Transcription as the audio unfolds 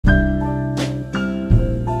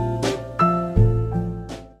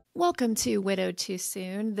Welcome to Widowed Too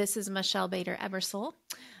Soon. This is Michelle Bader Ebersole.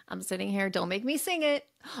 I'm sitting here, don't make me sing it,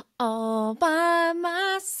 all by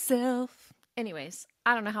myself. Anyways,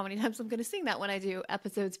 I don't know how many times I'm going to sing that when I do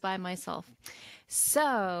episodes by myself.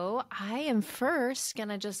 So I am first going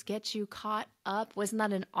to just get you caught up. Wasn't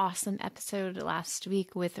that an awesome episode last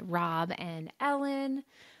week with Rob and Ellen?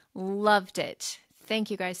 Loved it. Thank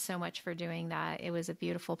you guys so much for doing that. It was a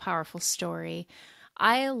beautiful, powerful story.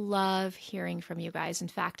 I love hearing from you guys. In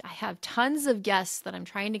fact, I have tons of guests that I'm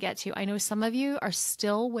trying to get to. I know some of you are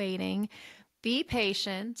still waiting. Be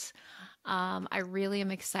patient. I really am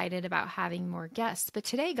excited about having more guests. But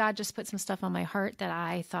today, God just put some stuff on my heart that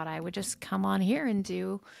I thought I would just come on here and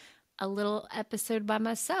do a little episode by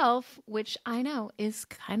myself, which I know is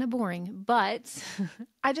kind of boring, but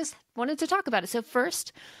I just wanted to talk about it. So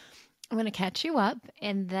first, I'm going to catch you up,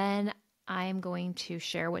 and then I'm going to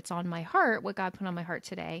share what's on my heart, what God put on my heart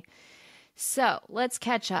today. So let's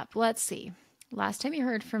catch up. Let's see. Last time you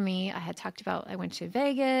heard from me, I had talked about I went to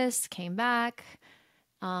Vegas, came back.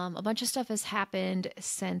 A bunch of stuff has happened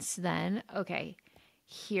since then. Okay,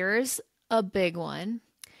 here's a big one.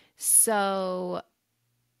 So,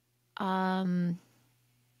 oh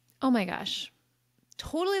my gosh.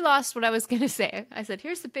 Totally lost what I was going to say. I said,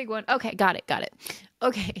 here's the big one. Okay, got it.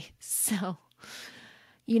 Okay, so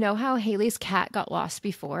you know how Haley's cat got lost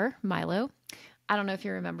before, Milo? I don't know if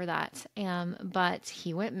you remember that, but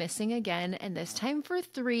he went missing again, and this time for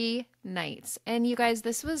 3 nights. And you guys,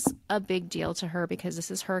 this was a big deal to her because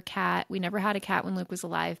this is her cat. We never had a cat when Luke was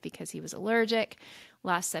alive because he was allergic.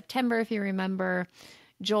 Last September, if you remember,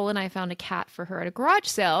 Joel and I found a cat for her at a garage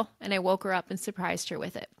sale, and I woke her up and surprised her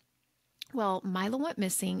with it. Well, Milo went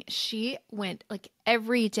missing. She went like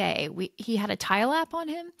every day. He had a tile app on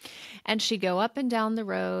him, and she'd go up and down the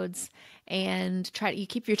roads and you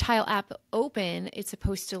keep your tile app open. It's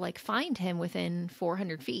supposed to like find him within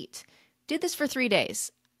 400 feet. Did this for 3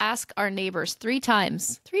 days. Ask our neighbors 3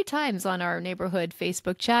 times on our neighborhood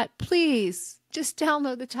Facebook chat. Please just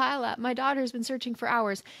download the tile app. My daughter's been searching for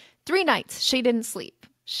hours. 3 nights. She didn't sleep.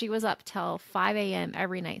 She was up till 5 a.m.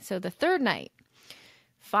 every night. So the third night,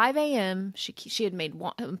 5 a.m., she had made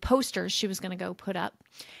posters she was going to go put up.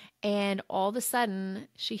 And all of a sudden,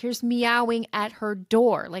 she hears meowing at her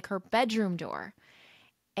door, like her bedroom door.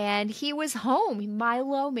 And he was home.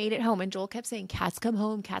 Milo made it home. And Joel kept saying, cats come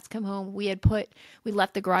home, cats come home. We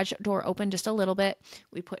left the garage door open just a little bit.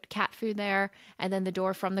 We put cat food there. And then the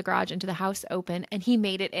door from the garage into the house open. And he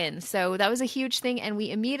made it in. So that was a huge thing. And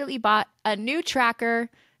we immediately bought a new tracker.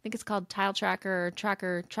 I think it's called Tile Tracker or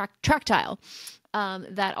Track Tile.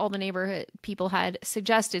 That all the neighborhood people had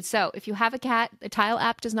suggested. So if you have a cat, the tile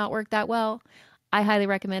app does not work that well. I highly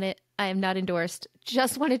recommend it. I am not endorsed.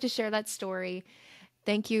 Just wanted to share that story.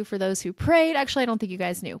 Thank you for those who prayed. Actually, I don't think you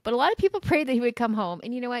guys knew, but a lot of people prayed that he would come home.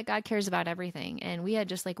 And you know what? God cares about everything. And we had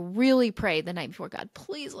just like really prayed the night before, God,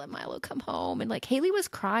 please let Milo come home. And like Haley was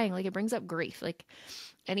crying, like it brings up grief. Like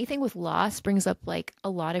anything with loss brings up like a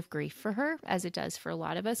lot of grief for her, as it does for a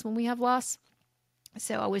lot of us when we have loss.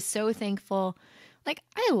 So I was so thankful. Like,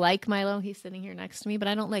 I like Milo. He's sitting here next to me, but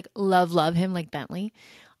I don't like love him like Bentley.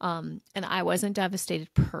 And I wasn't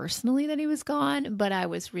devastated personally that he was gone, but I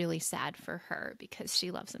was really sad for her because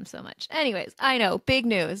she loves him so much. Anyways, I know, big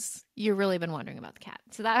news. You've really been wondering about the cat.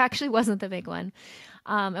 So that actually wasn't the big one.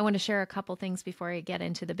 I want to share a couple things before I get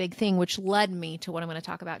into the big thing, which led me to what I'm going to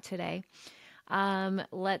talk about today.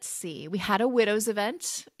 Let's see. We had a widows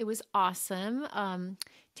event. It was awesome.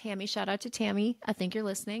 Tammy, shout out to Tammy. I think you're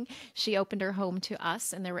listening. She opened her home to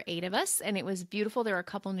us, and there were 8 of us, and it was beautiful. There were a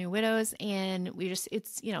couple new widows, and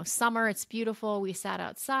it's, summer. It's beautiful. We sat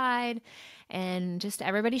outside, and just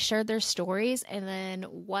everybody shared their stories. And then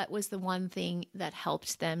what was the one thing that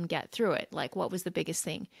helped them get through it? Like, what was the biggest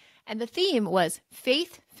thing? And the theme was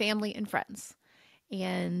faith, family, and friends.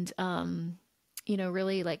 And,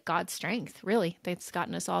 really like God's strength, really, that's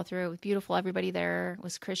gotten us all through. It was beautiful. Everybody there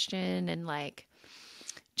was Christian and like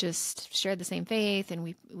just shared the same faith,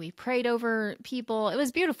 and we prayed over people. It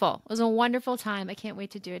was beautiful. It was a wonderful time. I can't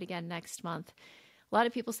wait to do it again next month. A lot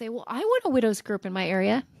of people say, well, I want a widows group in my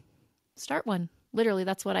area. Start one. Literally,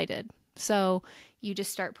 that's what I did. So you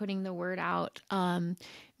just start putting the word out,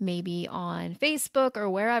 maybe on Facebook or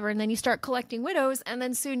wherever, and then you start collecting widows, and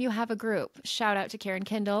then soon you have a group. Shout out to Karen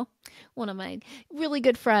Kendall, one of my really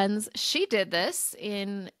good friends. She did this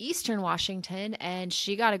in Eastern Washington, and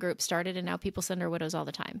she got a group started, and now people send her widows all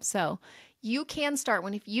the time. So you can start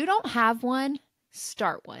one. If you don't have one,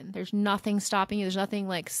 start one. There's nothing stopping you. There's nothing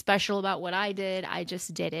like special about what I did. I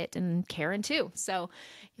just did it, and Karen too. So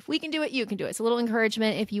if we can do it, you can do it. It's a little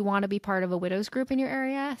encouragement. If you want to be part of a widows group in your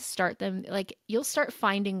area, start them. Like, you'll start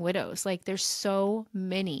finding widows. Like, there's so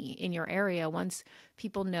many in your area. Once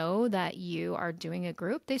people know that you are doing a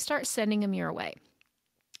group, they start sending them your way.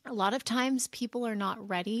 A lot of times people are not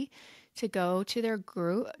ready to go to their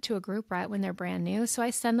group, to a group right when they're brand new. So I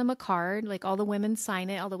send them a card, like all the women sign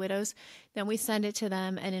it, all the widows. Then we send it to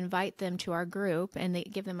them and invite them to our group, and they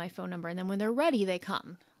give them my phone number. And then when they're ready, they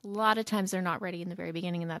come. A lot of times they're not ready in the very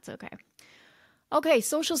beginning, and that's okay. Okay,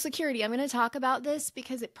 Social Security. I'm going to talk about this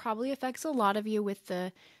because it probably affects a lot of you with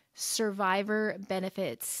the survivor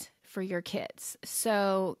benefits for your kids.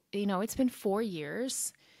 So, it's been 4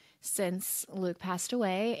 years since Luke passed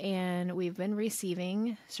away, and we've been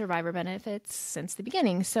receiving survivor benefits since the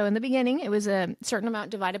beginning. So in the beginning, it was a certain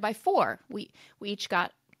amount divided by 4. We each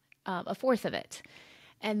got a fourth of it.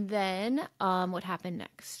 And then what happened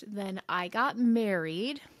next? Then I got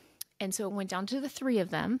married, and so it went down to the 3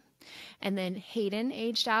 of them. And then Hayden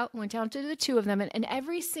aged out, went down to the 2 of them. And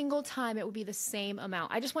every single time it would be the same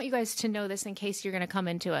amount. I just want you guys to know this in case you're going to come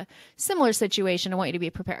into a similar situation. I want you to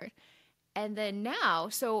be prepared. And then now,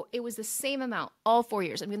 so it was the same amount all 4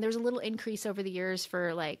 years. I mean, there's a little increase over the years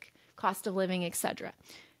for like cost of living, etc.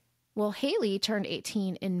 Well, Haley turned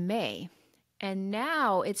 18 in May, and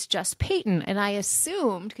now it's just Peyton. And I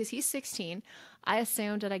assumed, because he's 16, I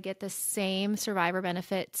assumed that I get the same survivor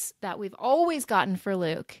benefits that we've always gotten for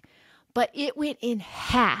Luke, but it went in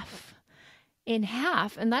half.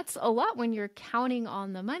 And that's a lot when you're counting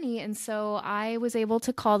on the money. And so I was able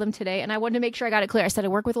to call them today, and I wanted to make sure I got it clear. I said, I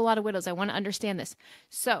work with a lot of widows. I want to understand this.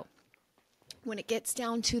 So when it gets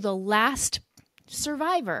down to the last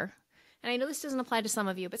survivor, and I know this doesn't apply to some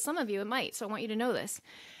of you, but some of you it might. So I want you to know this.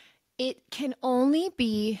 It can only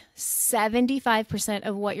be 75%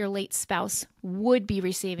 of what your late spouse would be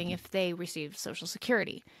receiving if they received Social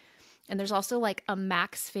Security. And there's also like a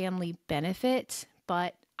max family benefit,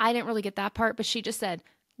 but I didn't really get that part, but she just said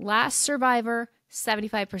last survivor,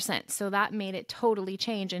 75%. So that made it totally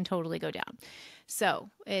change and totally go down. So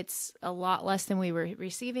it's a lot less than we were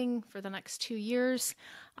receiving for the next 2 years.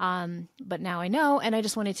 But now I know, and I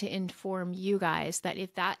just wanted to inform you guys that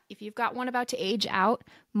if you've got one about to age out,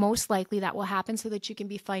 most likely that will happen so that you can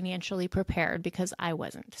be financially prepared, because I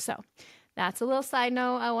wasn't. So that's a little side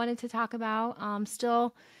note I wanted to talk about.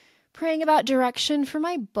 Still praying about direction for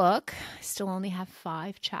my book. I still only have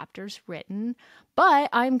 5 chapters written, but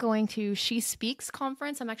I'm going to She Speaks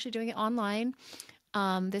conference. I'm actually doing it online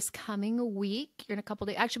this coming week. You're in a couple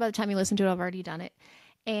days. Actually, by the time you listen to it, I've already done it.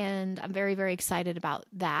 And I'm very, very excited about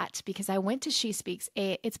that because I went to She Speaks.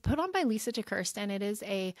 It's put on by Lisa DeKirst, and it is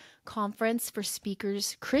a conference for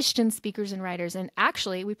speakers, Christian speakers and writers. And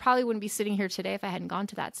actually, we probably wouldn't be sitting here today if I hadn't gone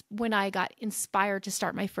to that. It's when I got inspired to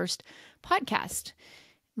start my first podcast.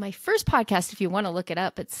 My first podcast, if you want to look it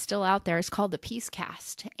up, it's still out there. It's called The Peace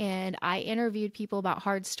Cast. And I interviewed people about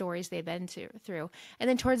hard stories they've been through. And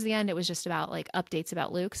then towards the end, it was just about like updates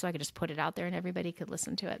about Luke. So I could just put it out there and everybody could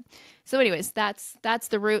listen to it. So anyways, that's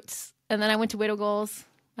the roots. And then I went to Widow Goals.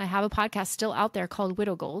 I have a podcast still out there called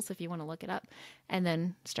Widow Goals, if you want to look it up. And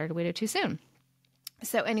then started Widow Too Soon.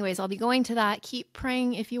 So anyways, I'll be going to that. Keep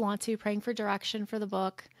praying if you want to, praying for direction for the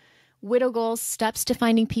book. Widow Goals, Steps to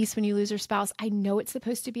Finding Peace When You Lose Your Spouse. I know it's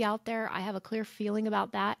supposed to be out there. I have a clear feeling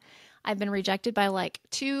about that. I've been rejected by like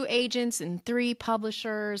 2 agents and 3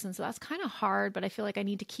 publishers. And so that's kind of hard, but I feel like I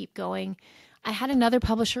need to keep going. I had another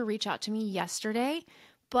publisher reach out to me yesterday,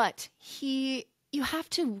 but you have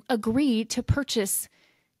to agree to purchase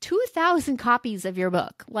 2,000 copies of your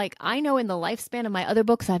book. Like, I know in the lifespan of my other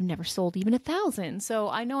books, I've never sold even 1,000. So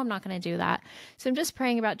I know I'm not going to do that. So I'm just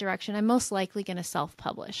praying about direction. I'm most likely going to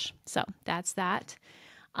self-publish. So that's that.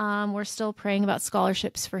 We're still praying about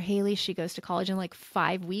scholarships for Haley. She goes to college in like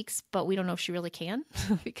 5 weeks, but we don't know if she really can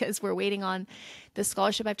because we're waiting on the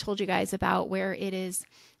scholarship I've told you guys about, where it is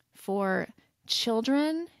for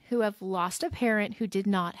children who have lost a parent who did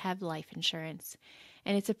not have life insurance.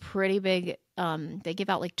 And it's a pretty big, they give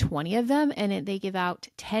out like 20 of them, and they give out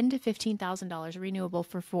 $10,000 to $15,000 renewable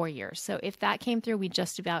for 4 years. So if that came through, we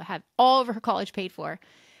just about have all of her college paid for.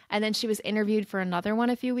 And then she was interviewed for another one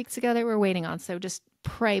a few weeks ago that we're waiting on. So just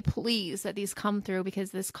pray, please, that these come through, because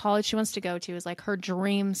this college she wants to go to is like her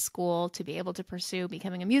dream school to be able to pursue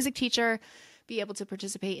becoming a music teacher, be able to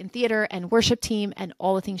participate in theater and worship team and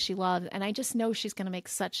all the things she loves. And I just know she's going to make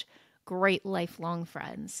such great lifelong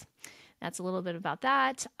friends. That's a little bit about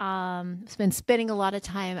that. I've been spending a lot of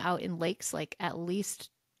time out in lakes, like at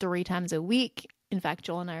least 3 times a week. In fact,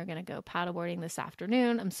 Joel and I are going to go paddleboarding this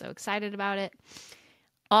afternoon. I'm so excited about it.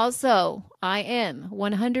 Also, I am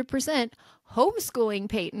 100% homeschooling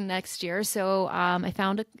Peyton next year. So I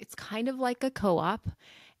found it's kind of like a co-op,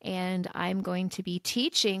 and I'm going to be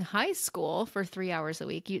teaching high school for 3 hours a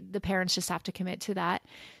week. The parents just have to commit to that.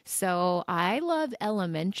 So I love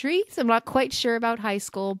elementary. So I'm not quite sure about high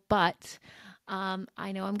school, but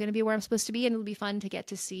I know I'm going to be where I'm supposed to be, and it'll be fun to get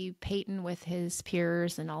to see Peyton with his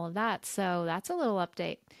peers and all of that. So that's a little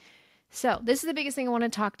update. So this is the biggest thing I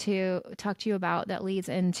want to talk to you about that leads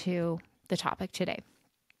into the topic today.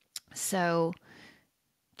 So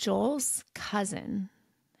Joel's cousin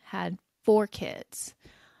had 4 kids,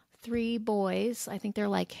 3 boys. I think they're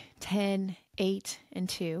like 10, 8, and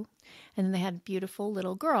 2. And then they had a beautiful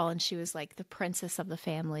little girl, and she was like the princess of the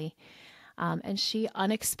family. And she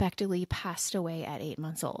unexpectedly passed away at 8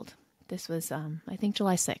 months old. This was, I think,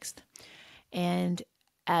 July 6th. And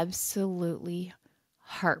absolutely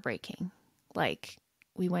heartbreaking. Like,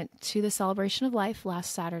 we went to the celebration of life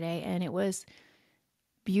last Saturday, and it was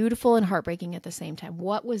beautiful and heartbreaking at the same time.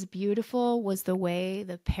 What was beautiful was the way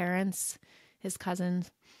the parents, his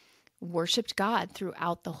cousins, worshiped God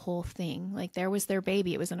throughout the whole thing. Like, there was their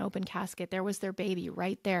baby. It was an open casket. There was their baby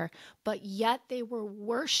right there. But yet they were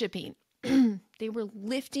worshiping. They were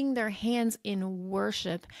lifting their hands in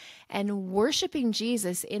worship and worshiping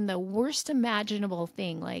Jesus in the worst imaginable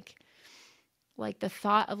thing. Like the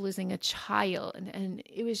thought of losing a child. And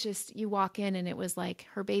it was just, you walk in and it was like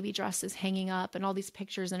her baby dress is hanging up and all these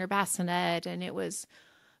pictures in her bassinet. And it was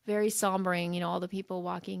very sombering, all the people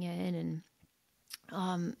walking in.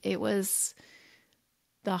 And it was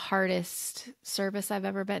the hardest service I've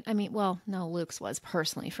ever been. I mean, well, no, Luke's was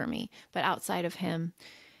personally for me, but outside of him.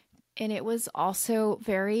 And it was also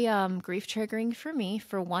very grief triggering for me.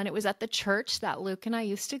 For one, it was at the church that Luke and I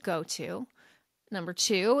used to go to. Number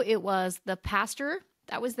 2, it was the pastor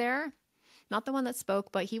that was there. Not the one that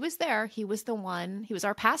spoke, but he was there. He was the one. He was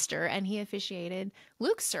our pastor, and he officiated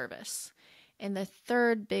Luke's service. And the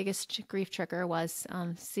third biggest grief trigger was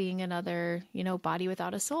seeing another, body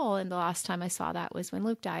without a soul. And the last time I saw that was when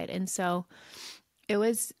Luke died. And so it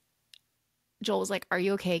was, Joel was like, "Are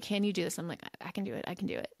you okay? Can you do this?" I'm like, I can do it. I can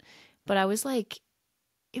do it. But I was like,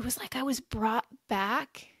 it was like I was brought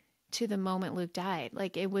back to the moment Luke died.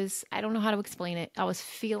 Like, it was, I don't know how to explain it. I was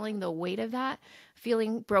feeling the weight of that,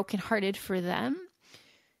 feeling brokenhearted for them,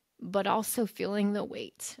 but also feeling the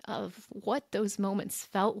weight of what those moments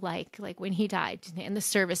felt like when he died and the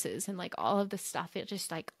services and like all of the stuff. It just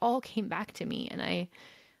like all came back to me. And I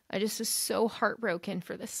just was so heartbroken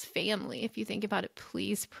for this family. If you think about it,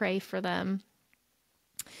 please pray for them.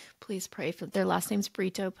 Please pray for their last name's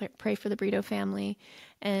Brito. Pray for the Brito family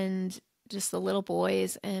and just the little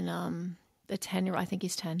boys. And the 10-year-old, I think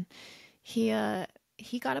he's 10. He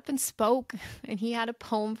got up and spoke, and he had a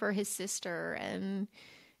poem for his sister, and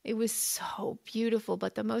it was so beautiful.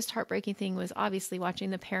 But the most heartbreaking thing was obviously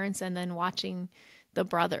watching the parents and then watching the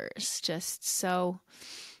brothers, just so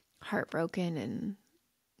heartbroken,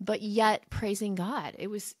 but yet praising God. It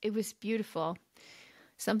was beautiful.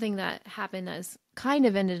 Something that happened as kind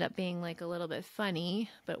of ended up being like a little bit funny,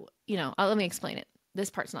 but let me explain it. This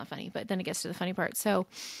part's not funny, but then it gets to the funny part. So,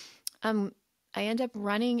 I end up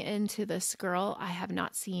running into this girl I have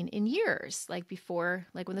not seen in years. Like before,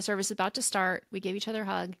 like when the service was about to start, we gave each other a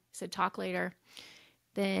hug, said talk later.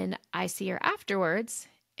 Then I see her afterwards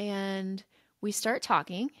and we start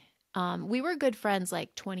talking. We were good friends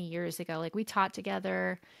like 20 years ago. Like we taught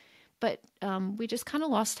together, but we just kind of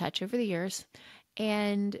lost touch over the years.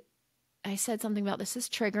 And I said something about this is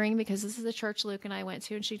triggering because this is the church Luke and I went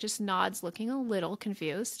to, and she just nods, looking a little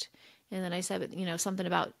confused. And then I said, something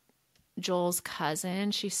about Joel's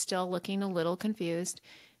cousin. She's still looking a little confused.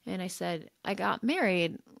 And I said, I got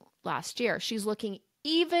married last year. She's looking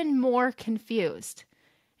even more confused.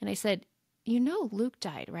 And I said, Luke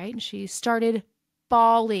died, right? And she started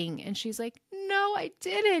bawling. And she's like, no, I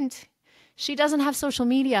didn't. She doesn't have social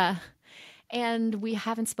media. And we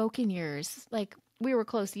haven't spoken years. Like, we were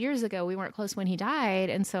close years ago. We weren't close when he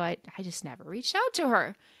died. And so I just never reached out to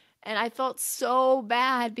her. And I felt so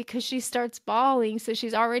bad because she starts bawling. So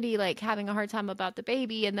she's already like having a hard time about the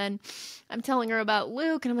baby. And then I'm telling her about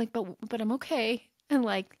Luke. And I'm like, but I'm okay. And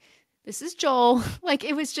like, this is Joel. Like,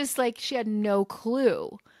 it was just like she had no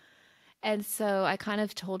clue. And so I kind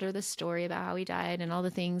of told her the story about how he died and all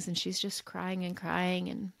the things. And she's just crying and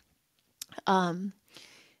crying. And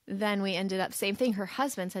then we ended up, same thing. Her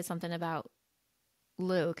husband said something about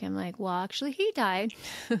Luke. I'm like, well, actually he died.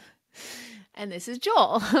 And this is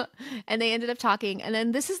Joel. And they ended up talking. And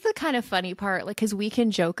then this is the kind of funny part, like, cause we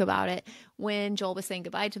can joke about it. When Joel was saying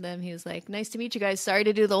goodbye to them, he was like, nice to meet you guys. Sorry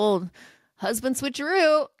to do the old husband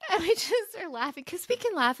switcheroo. And I just started laughing cause we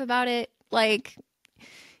can laugh about it. Like,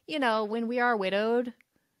 when we are widowed,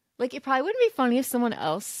 like it probably wouldn't be funny if someone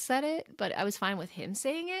else said it, but I was fine with him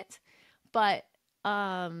saying it. But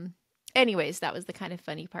anyways, that was the kind of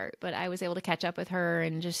funny part. But I was able to catch up with her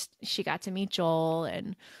and she got to meet Joel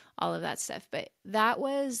and all of that stuff. But that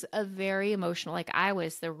was a very emotional, like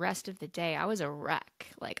the rest of the day, I was a wreck.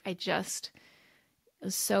 Like I just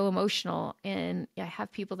was so emotional. And I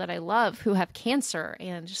have people that I love who have cancer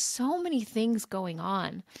and just so many things going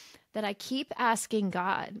on that I keep asking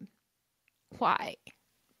God, why?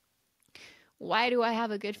 Why do I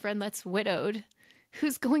have a good friend that's widowed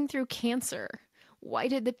who's going through cancer? Why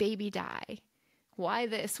did the baby die? Why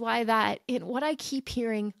this? Why that? And what I keep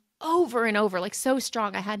hearing over and over, like so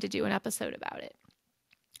strong, I had to do an episode about it.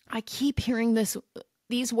 I keep hearing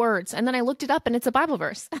these words, and then I looked it up and it's a Bible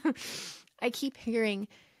verse. I keep hearing,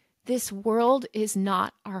 this world is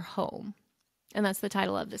not our home. And that's the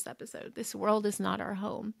title of this episode. This world is not our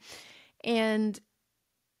home. And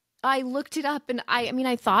I looked it up and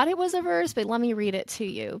I thought it was a verse, but let me read it to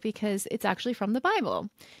you because it's actually from the Bible.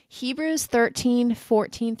 Hebrews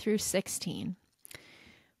 13:14 through 16.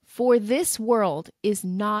 For this world is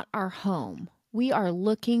not our home. We are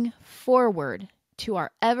looking forward to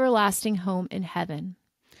our everlasting home in heaven.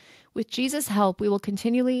 With Jesus' help, we will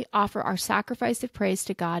continually offer our sacrifice of praise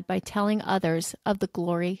to God by telling others of the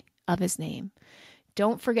glory of his name.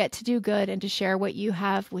 Don't forget to do good and to share what you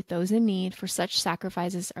have with those in need, for such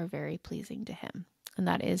sacrifices are very pleasing to him. And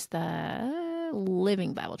that is the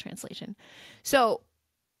Living Bible translation. So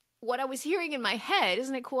what I was hearing in my head,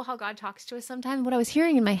 isn't it cool how God talks to us sometimes? What I was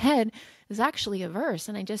hearing in my head is actually a verse.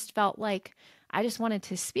 And I just felt like I just wanted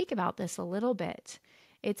to speak about this a little bit.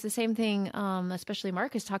 It's the same thing, especially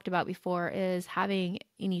Mark has talked about before, is having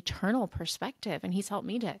an eternal perspective. And he's helped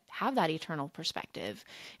me to have that eternal perspective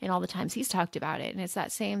in all the times he's talked about it. And it's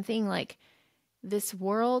that same thing, like this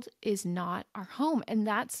world is not our home. And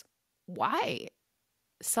that's why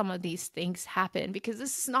some of these things happen, because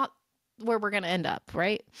this is not where we're going to end up,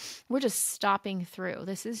 right? We're just stopping through.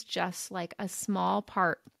 This is just like a small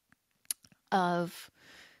part of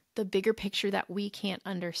the bigger picture that we can't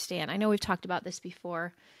understand. I know we've talked about this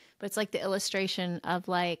before, but it's like the illustration of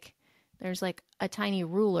like, there's like a tiny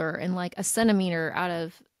ruler and like a centimeter out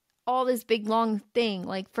of all this big long thing,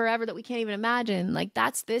 like forever, that we can't even imagine. Like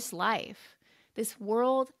that's this life. This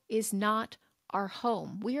world is not our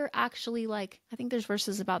home. We are actually like, I think there's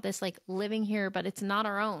verses about this, like living here, but it's not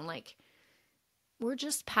our own. Like we're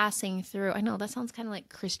just passing through. I know that sounds kind of like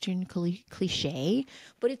Christian cliche,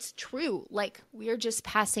 but it's true. Like we are just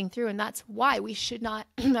passing through. And that's why we should not,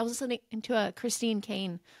 I was listening to a Christine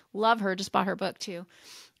Kane, love her, just bought her book too.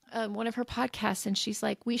 One of her podcasts. And she's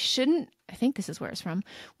like, I think this is where it's from.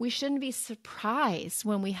 We shouldn't be surprised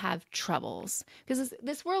when we have troubles, because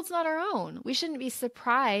this world's not our own. We shouldn't be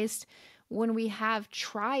surprised when we have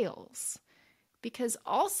trials, because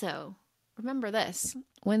also remember this,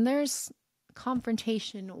 when there's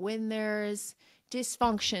confrontation, when there's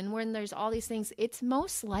dysfunction, when there's all these things, it's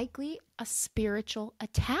most likely a spiritual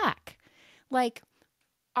attack. Like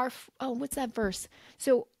what's that verse?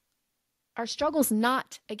 So our struggle's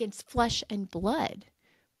not against flesh and blood,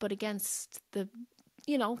 but against the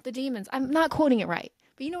demons. I'm not quoting it right,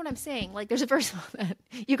 but you know what I'm saying? Like there's a verse that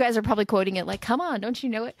you guys are probably quoting it. Like, come on, don't you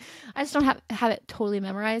know it? I just don't have it totally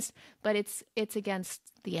memorized, but it's against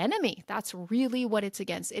the enemy. That's really what it's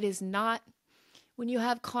against. It is not, when you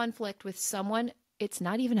have conflict with someone, it's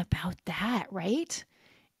not even about that, right?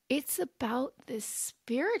 It's about this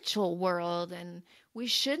spiritual world, and we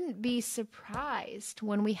shouldn't be surprised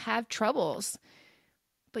when we have troubles.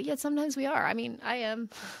 But yet sometimes we are. I mean, I am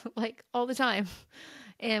like all the time.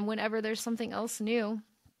 And whenever there's something else new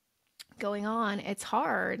going on, it's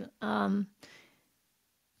hard. I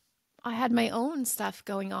had my own stuff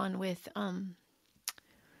going on with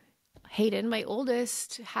Hayden, my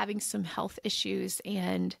oldest, having some health issues,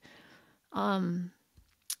 and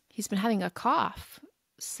he's been having a cough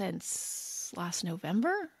since last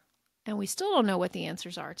November, and we still don't know what the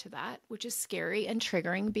answers are to that, which is scary and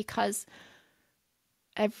triggering, because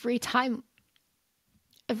every time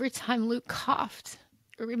Luke coughed,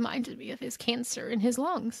 it reminded me of his cancer in his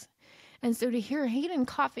lungs. And so to hear Hayden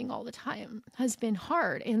coughing all the time has been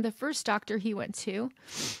hard. And the first doctor he went to,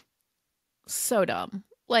 so dumb.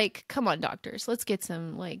 Like, come on, doctors, let's get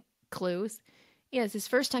some like clues. Yeah, it's his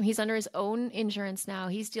first time. He's under his own insurance now.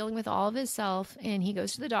 He's dealing with all of his self, and he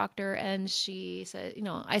goes to the doctor, and she said,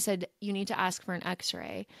 I said, you need to ask for an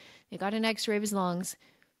x-ray. They got an x-ray of his lungs.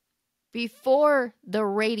 Before the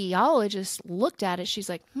radiologist looked at it, she's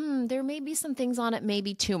like, there may be some things on it,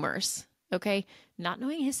 maybe tumors. Okay. Not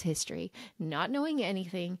knowing his history, not knowing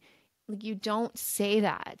anything. Like, you don't say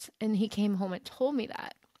that. And he came home and told me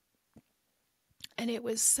that. And it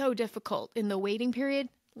was so difficult in the waiting period.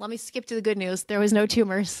 Let me skip to the good news. There was no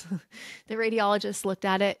tumors. The radiologist looked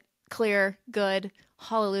at it, clear, good.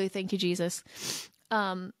 Hallelujah. Thank you, Jesus.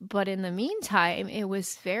 But in the meantime, it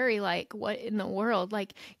was very like, what in the world?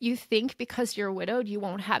 Like, you think because you're widowed, you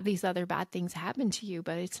won't have these other bad things happen to you,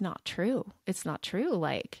 but it's not true. It's not true.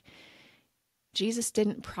 Like, Jesus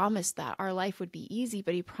didn't promise that our life would be easy,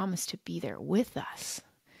 but he promised to be there with us.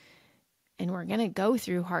 And we're going to go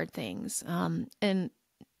through hard things. And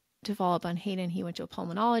to follow up on Hayden, he went to a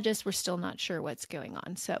pulmonologist. We're still not sure what's going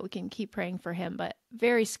on. So we can keep praying for him, but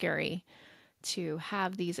very scary to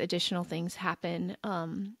have these additional things happen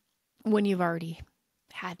when you've already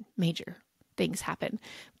had major things happen.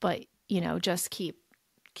 But, just keep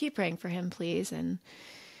praying for him, please. And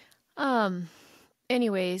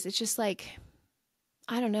anyways, it's just like,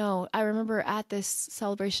 I don't know. I remember at this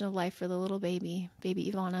celebration of life for the little baby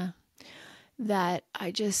Ivana, that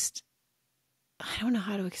I don't know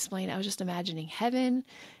how to explain it. I was just imagining heaven,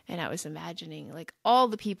 and I was imagining like all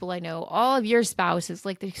the people I know, all of your spouses,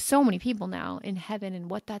 like there's so many people now in heaven, and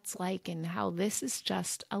what that's like, and how this is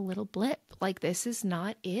just a little blip. Like, this is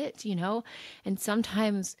not it, And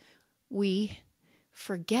sometimes we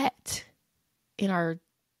forget in our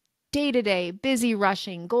day-to-day, busy,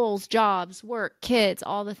 rushing goals, jobs, work, kids,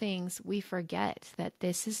 all the things, we forget that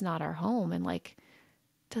this is not our home. And like,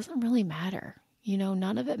 it doesn't really matter.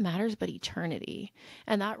 None of it matters but eternity.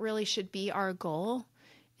 And that really should be our goal,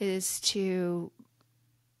 is to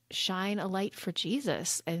shine a light for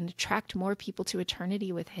Jesus and attract more people to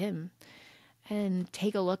eternity with him. And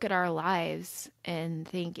take a look at our lives and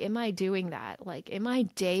think, am I doing that? Like, am I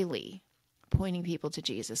daily pointing people to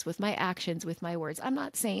Jesus with my actions, with my words? I'm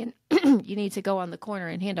not saying you need to go on the corner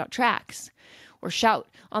and hand out tracts or shout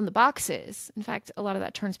on the boxes. In fact, a lot of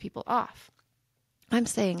that turns people off. I'm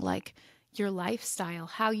saying like your lifestyle,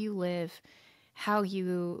 how you live,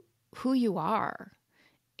 who you are,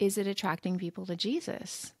 is it attracting people to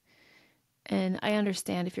Jesus? And I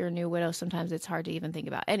understand if you're a new widow, sometimes it's hard to even think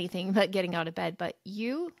about anything but getting out of bed, but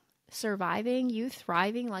you surviving, you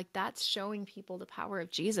thriving, like that's showing people the power of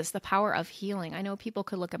Jesus, the power of healing. I know people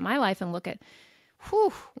could look at my life and look at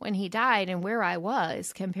when he died and where I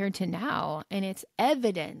was compared to now, and it's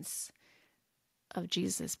evidence of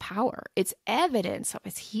Jesus' power. It's evidence of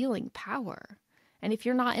his healing power. And if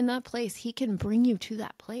you're not in that place, he can bring you to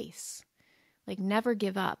that place. Like, never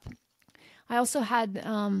give up. I also had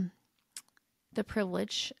the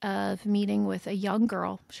privilege of meeting with a young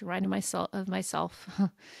girl. She reminded myself.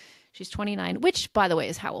 She's 29, which, by the way,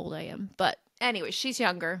 is how old I am. But anyway, she's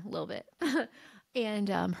younger a little bit. And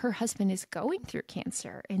her husband is going through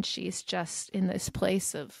cancer. And she's just in this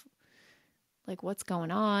place of, like, what's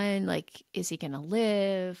going on? Like, is he going to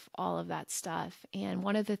live? All of that stuff. And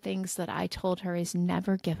one of the things that I told her is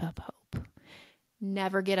never give up hope.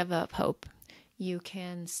 Never give up hope. You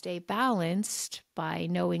can stay balanced by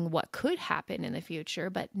knowing what could happen in the future,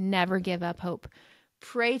 but never give up hope.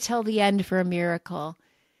 Pray till the end for a miracle.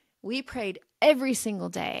 We prayed every single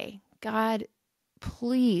day, God,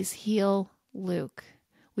 please heal Luke.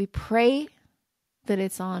 We pray that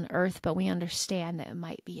it's on earth, but we understand that it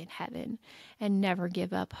might be in heaven, and never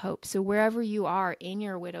give up hope. So wherever you are in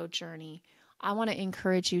your widow journey, I want to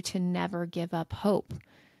encourage you to never give up hope,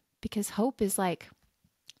 because hope is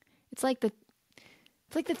it's like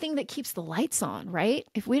the thing that keeps the lights on, right?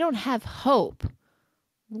 If we don't have hope,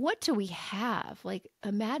 what do we have? Like,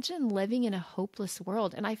 imagine living in a hopeless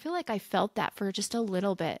world. And I feel like I felt that for just a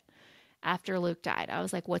little bit after Luke died. I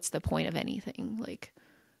was like, what's the point of anything? Like,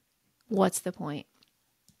 what's the point?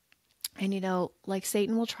 And, like,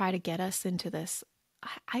 Satan will try to get us into this.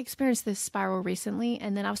 I experienced this spiral recently.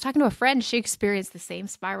 And then I was talking to a friend. She experienced the same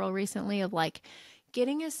spiral recently of like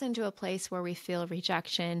getting us into a place where we feel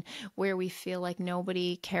rejection, where we feel like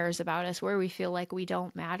nobody cares about us, where we feel like we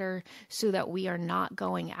don't matter, so that we are not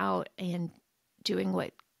going out and doing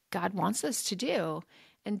what God wants us to do.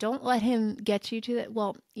 And don't let him get you to that.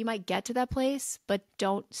 Well, you might get to that place, but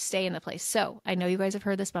don't stay in the place. So I know you guys have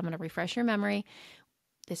heard this, but I'm going to refresh your memory.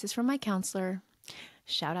 This is from my counselor.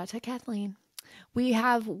 Shout out to Kathleen. We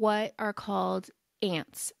have what are called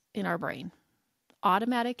ants in our brain,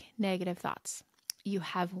 automatic negative thoughts. You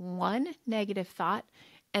have one negative thought,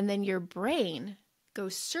 and then your brain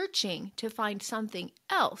goes searching to find something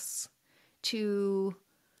else to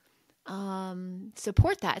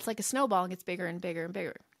support that. It's like a snowball, and gets bigger and bigger and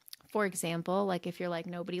bigger. For example, like if you're like,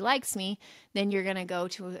 nobody likes me, then you're going to go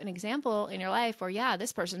to an example in your life where, yeah,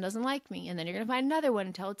 this person doesn't like me. And then you're going to find another one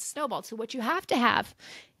until it's snowballed. So what you have to have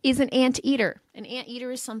is an anteater. An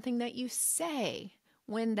anteater is something that you say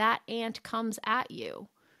when that ant comes at you.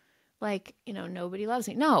 Like, nobody loves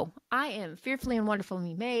me. No, I am fearfully and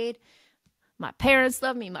wonderfully made. My parents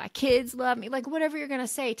love me. My kids love me. Like, whatever you're going to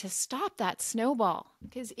say to stop that snowball.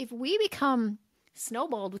 Because if we become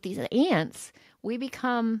snowballed with these ants, we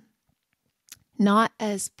become not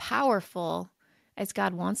as powerful as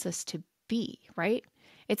God wants us to be, right?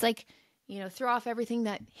 It's like, throw off everything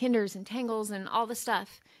that hinders and tangles and all the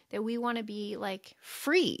stuff that we want to be like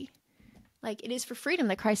free. Like, it is for freedom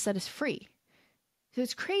that Christ set us free. So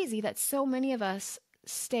it's crazy that so many of us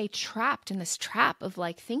stay trapped in this trap of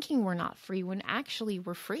like thinking we're not free when actually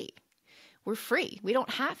we're free. We're free. We don't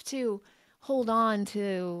have to hold on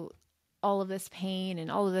to all of this pain and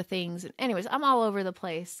all of the things. And anyways, I'm all over the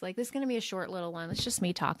place. Like, this is going to be a short little one. It's just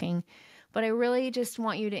me talking. But I really just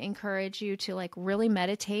want you to encourage you to like really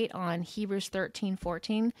meditate on Hebrews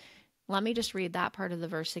 13:14. Let me just read that part of the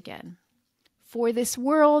verse again. For this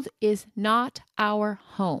world is not our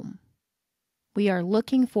home. We are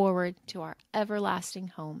looking forward to our everlasting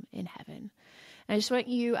home in heaven. And I just want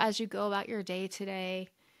you, as you go about your day today,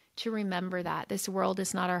 to remember that this world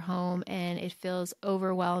is not our home, and it feels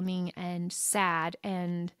overwhelming and sad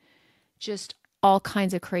and just all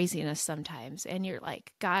kinds of craziness sometimes. And you're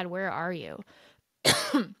like, God, where are you?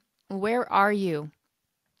 Where are you?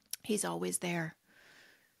 He's always there.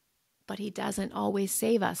 But he doesn't always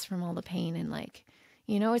save us from all the pain and like,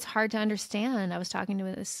 it's hard to understand. I was talking to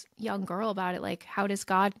this young girl about it. Like, how does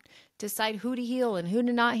God decide who to heal and who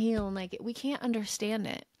to not heal? And like, we can't understand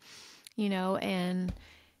it, and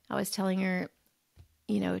I was telling her,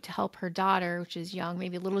 to help her daughter, which is young,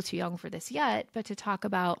 maybe a little too young for this yet, but to talk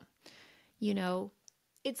about,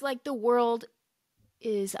 it's like the world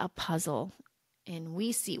is a puzzle and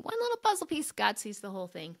we see one little puzzle piece. God sees the whole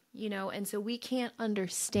thing, and so we can't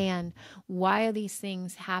understand why these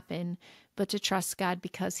things happen, but to trust God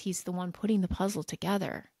because he's the one putting the puzzle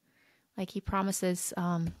together. Like he promises,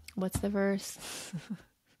 what's the verse?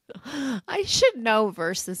 I should know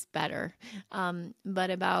verses better. But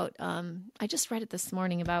about, I just read it this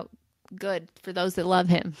morning about good for those that love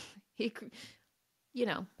him. He,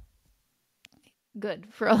 good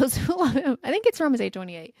for those who love him. I think it's Romans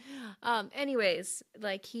 8:28. Anyways,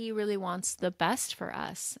 like he really wants the best for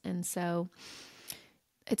us. And so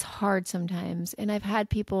it's hard sometimes. And I've had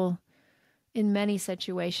people in many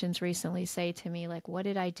situations recently say to me, like, what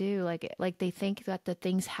did I do? Like they think that the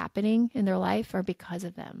things happening in their life are because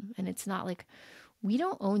of them. And it's not like, we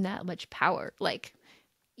don't own that much power. Like,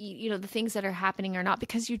 the things that are happening are not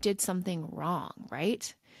because you did something wrong,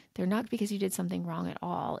 right? They're not because you did something wrong at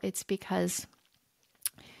all. It's because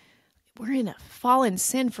we're in a fallen,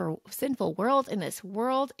 sinful world, and this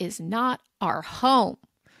world is not our home.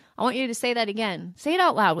 I want you to say that again. Say it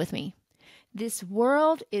out loud with me. This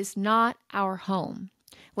world is not our home.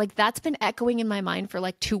 Like that's been echoing in my mind for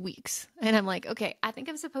like 2 weeks. And I'm like, okay, I think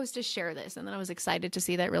I'm supposed to share this. And then I was excited to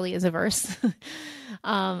see that really is a verse.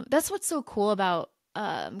 That's what's so cool about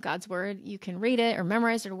God's word. You can read it or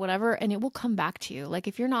memorize it or whatever, and it will come back to you. Like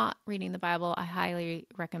if you're not reading the Bible, I highly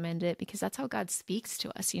recommend it because that's how God speaks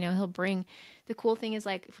to us. He'll bring, the cool thing is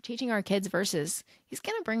like if we're teaching our kids verses, he's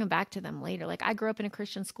going to bring them back to them later. Like I grew up in a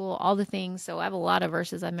Christian school, all the things. So I have a lot of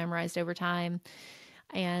verses I've memorized over time,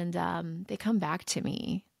 and they come back to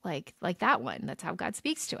me like that one. That's how God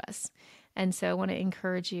speaks to us. And so I want to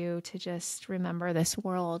encourage you to just remember this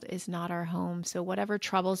world is not our home. So whatever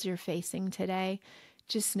troubles you're facing today,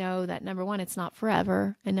 just know that number one, it's not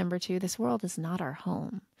forever. And number two, this world is not our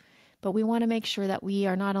home. But we want to make sure that we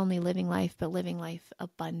are not only living life, but living life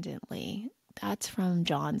abundantly. That's from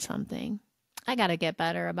John something. I got to get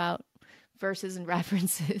better about verses and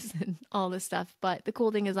references and all this stuff. But the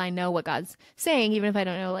cool thing is I know what God's saying, even if I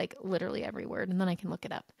don't know like literally every word, and then I can look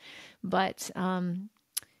it up. But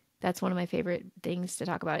that's one of my favorite things to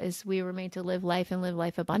talk about is we were made to live life and live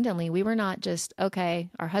life abundantly. We were not just,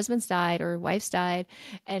 okay, our husbands died or wives died,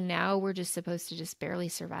 and now we're just supposed to just barely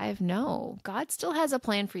survive. No, God still has a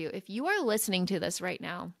plan for you. If you are listening to this right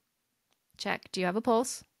now, check. Do you have a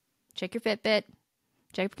pulse? Check your Fitbit.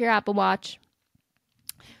 Check your Apple Watch.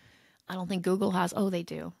 I don't think Google has. Oh, they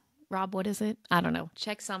do. Rob, what is it? I don't know.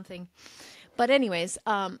 Check something. But anyways,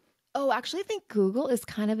 actually, I think Google is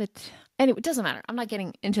kind of anyway, it doesn't matter. I'm not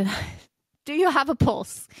getting into that. Do you have a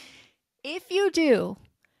pulse? If you do,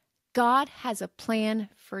 God has a plan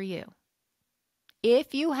for you.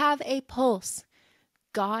 If you have a pulse,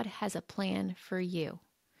 God has a plan for you.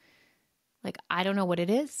 Like, I don't know what it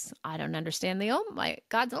is. I don't understand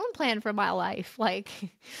God's own plan for my life.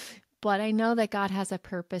 But I know that God has a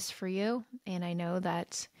purpose for you. And I know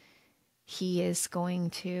that he is going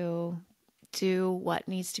to do what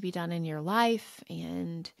needs to be done in your life.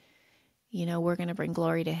 And, we're going to bring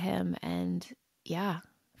glory to him. And yeah,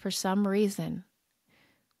 for some reason,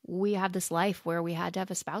 we have this life where we had to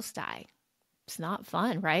have a spouse die. It's not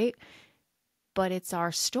fun, right? But it's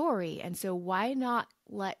our story. And so why not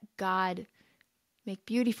let God make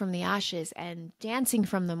beauty from the ashes and dancing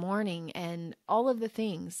from the morning and all of the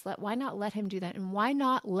things? Why not let him do that? And why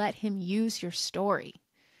not let him use your story?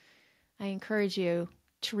 I encourage you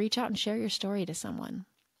to reach out and share your story to someone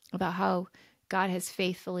about how God has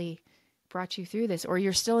faithfully brought you through this, or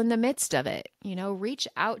you're still in the midst of it. Reach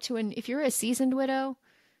out to if you're a seasoned widow,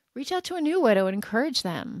 reach out to a new widow and encourage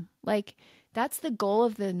them. Like, that's the goal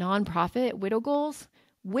of the nonprofit Widow Goals.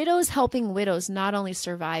 Widows helping widows not only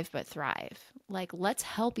survive, but thrive. Like, let's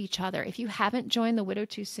help each other. If you haven't joined the Widow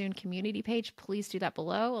Too Soon community page, please do that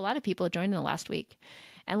below. A lot of people joined in the last week.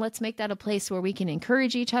 And let's make that a place where we can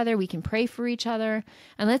encourage each other. We can pray for each other.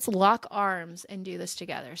 And let's lock arms and do this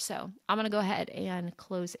together. So I'm going to go ahead and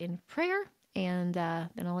close in prayer. And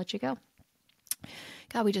then I'll let you go.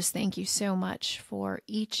 God, we just thank you so much for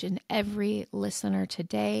each and every listener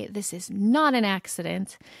today. This is not an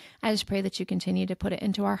accident. I just pray that you continue to put it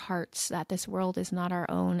into our hearts that this world is not our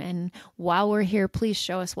own. And while we're here, please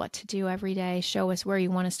show us what to do every day. Show us where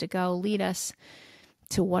you want us to go. Lead us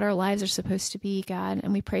to what our lives are supposed to be, God.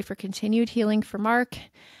 And we pray for continued healing for Mark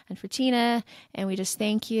and for Tina. And we just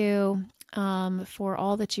thank you for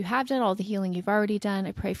all that you have done, all the healing you've already done.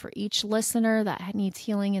 I pray for each listener that needs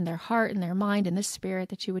healing in their heart and their mind and the spirit,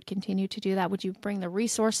 that you would continue to do that. Would you bring the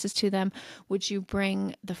resources to them? Would you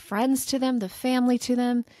bring the friends to them, the family to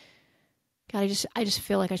them? God, I just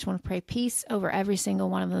feel like I just want to pray peace over every single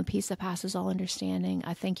one of them, peace that passes all understanding.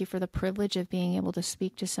 I thank you for the privilege of being able to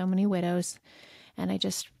speak to so many widows. And I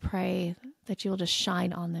just pray that you'll just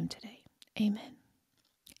shine on them today. Amen.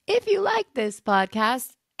 If you like this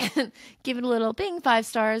podcast, give it a little bing, 5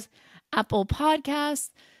 stars, Apple Podcasts,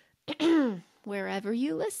 wherever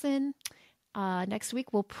you listen. Next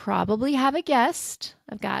week, we'll probably have a guest.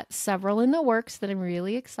 I've got several in the works that I'm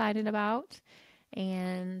really excited about.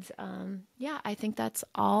 And I think that's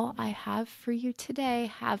all I have for you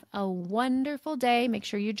today. Have a wonderful day. Make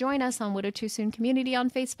sure you join us on Widow Too Soon Community on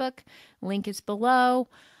Facebook. Link is below.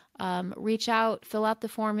 Reach out, fill out the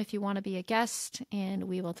form if you want to be a guest, and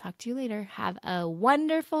we will talk to you later. Have a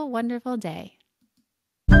wonderful, wonderful day.